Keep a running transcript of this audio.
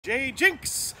J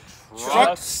Jinx!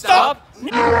 Truck stop!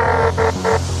 Wait!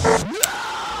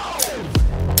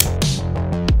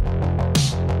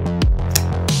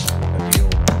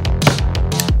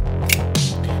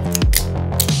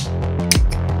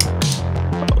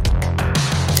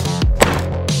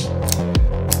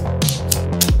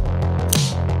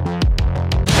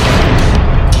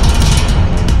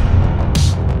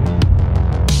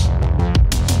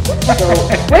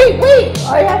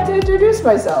 I have to introduce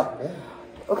myself.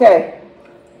 Okay,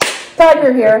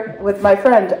 Tiger here with my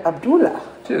friend Abdullah.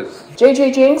 Cheers.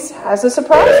 JJ Jinx has a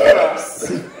surprise for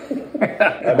us.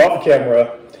 I'm off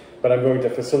camera, but I'm going to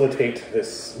facilitate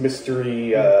this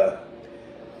mystery,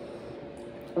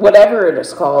 Whatever it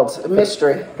is called, a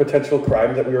mystery. potential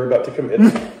crime that we were about to commit.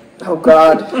 Oh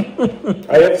God.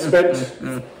 I have spent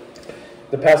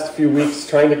the past few weeks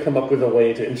trying to come up with a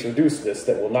way to introduce this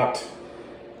that will not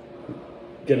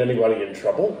get anybody in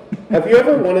trouble. Have you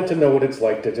ever wanted to know what it's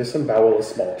like to disembowel a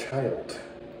small child?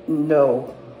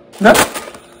 No. No.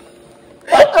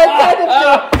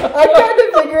 I kind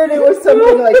of figured it was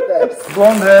something like this.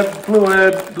 Blonde head,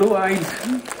 blue eyes.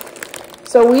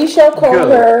 So we shall call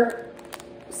her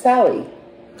Sally.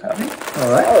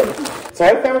 Alright. Oh. So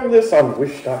I found this on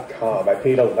Wish.com. I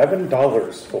paid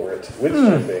 $11 for it with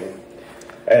shipping.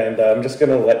 And I'm just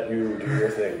going to let you do your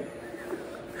thing.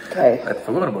 Okay. I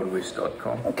forgot about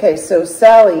Wish.com. Okay, so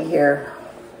Sally here.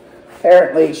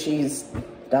 Apparently she's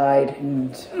died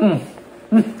and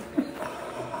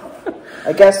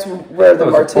I guess we're the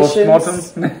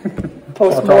morticians.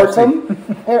 Post-mortem.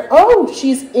 Oh,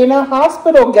 she's in a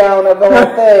hospital gown of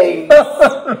all things.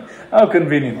 How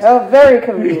convenient. Oh, very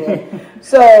convenient.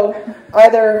 So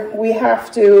either we have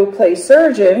to play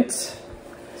surgeon,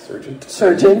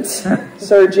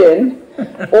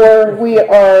 or we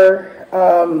are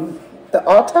the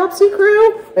autopsy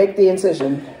crew. Make the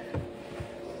incision.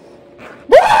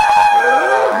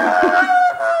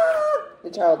 The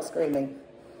child's screaming.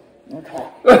 Okay.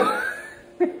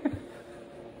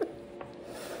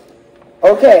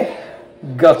 Okay.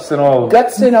 Guts and all.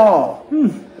 Guts and all.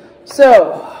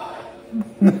 So,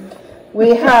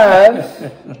 we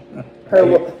have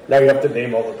her. Now you have to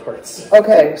name all the parts.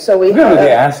 Okay, so we We're have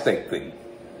the Aztec thing.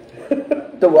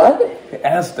 the what? The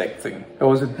Aztec thing. Or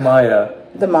was it Maya?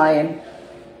 The Mayan.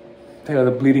 They are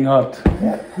the bleeding heart.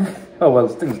 Yeah. Oh, well,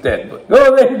 this thing's dead, but...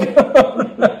 Oh, there you go.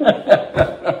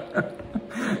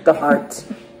 The heart.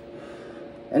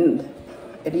 And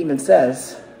it even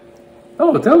says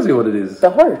Oh, it tells you what it is. the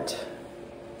heart.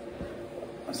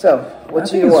 So, what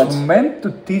do you want? It's meant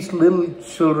to teach little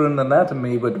children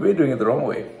anatomy, but we're doing it the wrong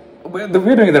way. We're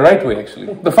doing it the right way,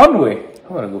 actually. The fun way.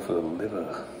 I want to go for the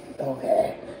liver.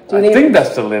 Okay. I think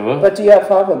that's the liver. But do you have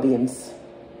fava beans?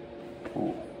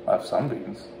 Ooh, I have some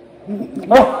beans.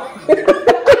 Oh.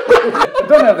 I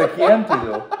don't have the Chianti,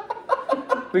 though.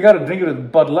 We got to drink it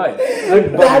with Bud Light.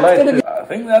 Drink Bud Light. I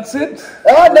think that's it.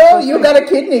 Oh, no, you got a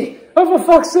kidney. Oh, for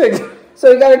fuck's sake.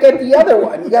 So you got to get the other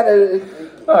one. You got to...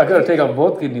 Oh, I got to take out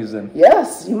both kidneys then.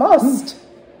 Yes, you must.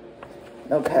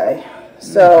 Okay,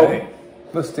 so... Okay.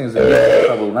 This thing's in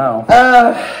trouble now.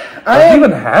 I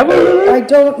even have a liver? I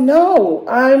don't know.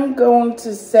 I'm going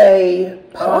to say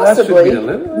possibly. That should be the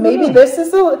liver? Maybe this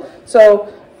is a...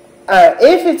 So,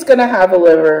 if it's going to have a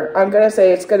liver, I'm going to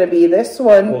say it's going to be this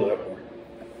one. Hold up.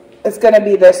 It's going to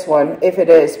be this one, if it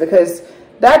is, because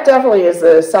that definitely is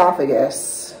the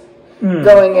esophagus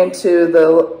going into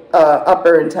the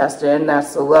upper intestine.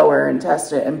 That's the lower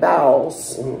intestine and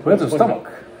bowels. Where's the stomach?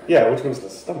 Yeah, which one's the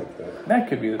stomach, though? That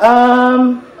could be the...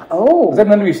 Oh. Is that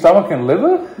meant to be stomach and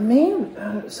liver? Maybe.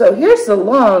 So here's the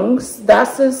lungs.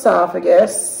 That's the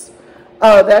esophagus.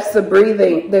 That's the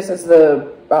breathing. This is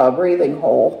the breathing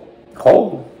hole.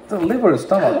 Hole? The liver and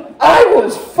stomach. I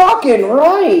was fucking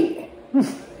right.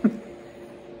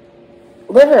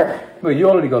 Liver. Well, you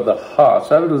already got the heart,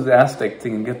 so I will do the Aztec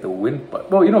thing and get the windpipe.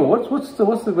 Well, you know, what's the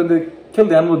when they kill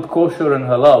the animal with kosher and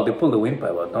halal, they pull the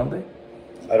windpipe out, don't they?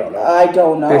 I don't know. I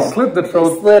don't know. They slit the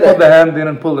throat, slit put it. the hand in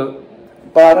and pull the...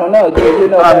 But I don't know. You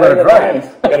know I'm better gonna than try I.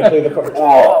 it. Gotta play the cards.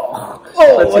 Oh,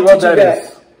 Let's see what what did you that get?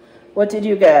 is. What did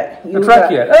you get? The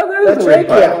trachea. Oh, that is the the windpipe.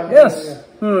 trachea. Yes.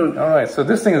 Alright, so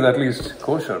this thing is at least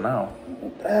kosher now.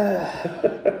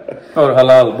 Or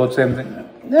halal, both same thing.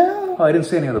 No. Oh, I didn't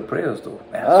say any of the prayers though.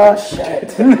 Oh,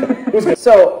 shit.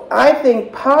 So, I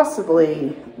think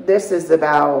possibly this is the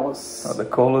bowels. Oh, the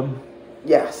colon.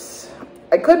 Yes.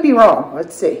 I could be wrong.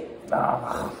 Let's see.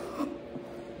 Ah.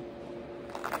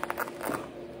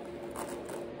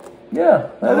 Yeah,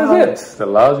 that is it. The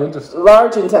large intestine.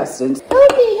 Large intestines.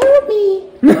 Help me, help me.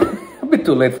 A bit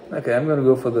too late. Okay, I'm gonna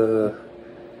go for the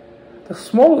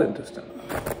small intestine.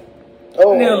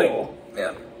 Oh. Nearly.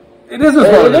 Yeah. It is the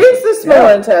small intestine. It is the small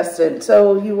intestine.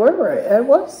 So you were right. I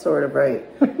was sort of right.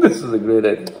 This is a great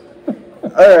idea.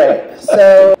 All right.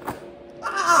 So,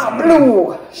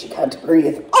 blue. She can't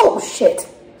breathe. Oh shit.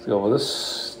 Let's go with the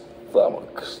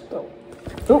stomach.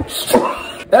 Oops.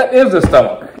 That is the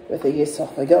stomach. With the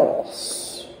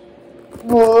esophagus.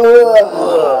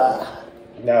 Now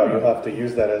you'll have to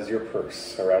use that as your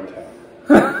purse around town.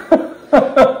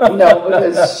 No,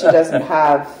 because she doesn't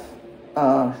have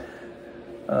No,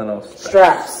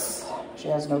 straps. She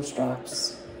has no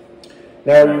straps.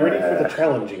 Now, are you ready for the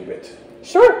challenging bit?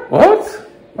 Sure. What?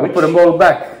 I'll put them all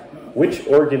back. Which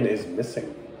organ is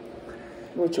missing?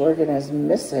 Which organ is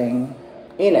missing?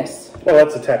 Anus. Well,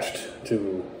 that's attached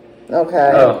to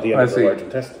Okay. the end I of the see. large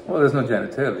intestine. Well, there's no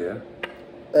genitalia.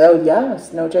 Oh,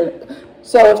 yes. No.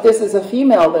 So if this is a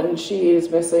female, then she is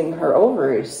missing her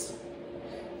ovaries.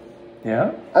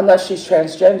 Yeah? Unless she's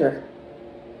transgender.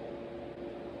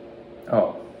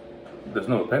 Oh. There's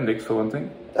no appendix for one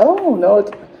thing. Oh, no.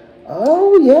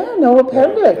 Oh, yeah. No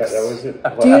appendix. That was it.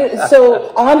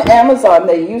 So on Amazon,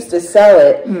 they used to sell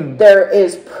it. There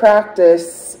is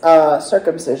practice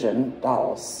circumcision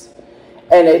dolls.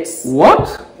 And it's...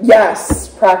 What? Yes,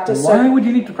 practice. Why would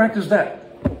you need to practice that?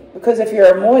 Because if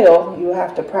you're a moil, you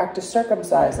have to practice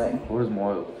circumcising. What is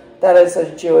moil? That is a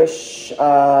Jewish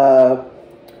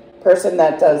person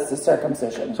that does the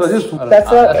circumcision. So just Well,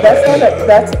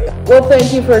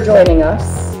 thank you for joining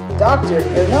us. Doctor,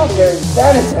 you're not very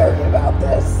sanitary about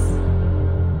this.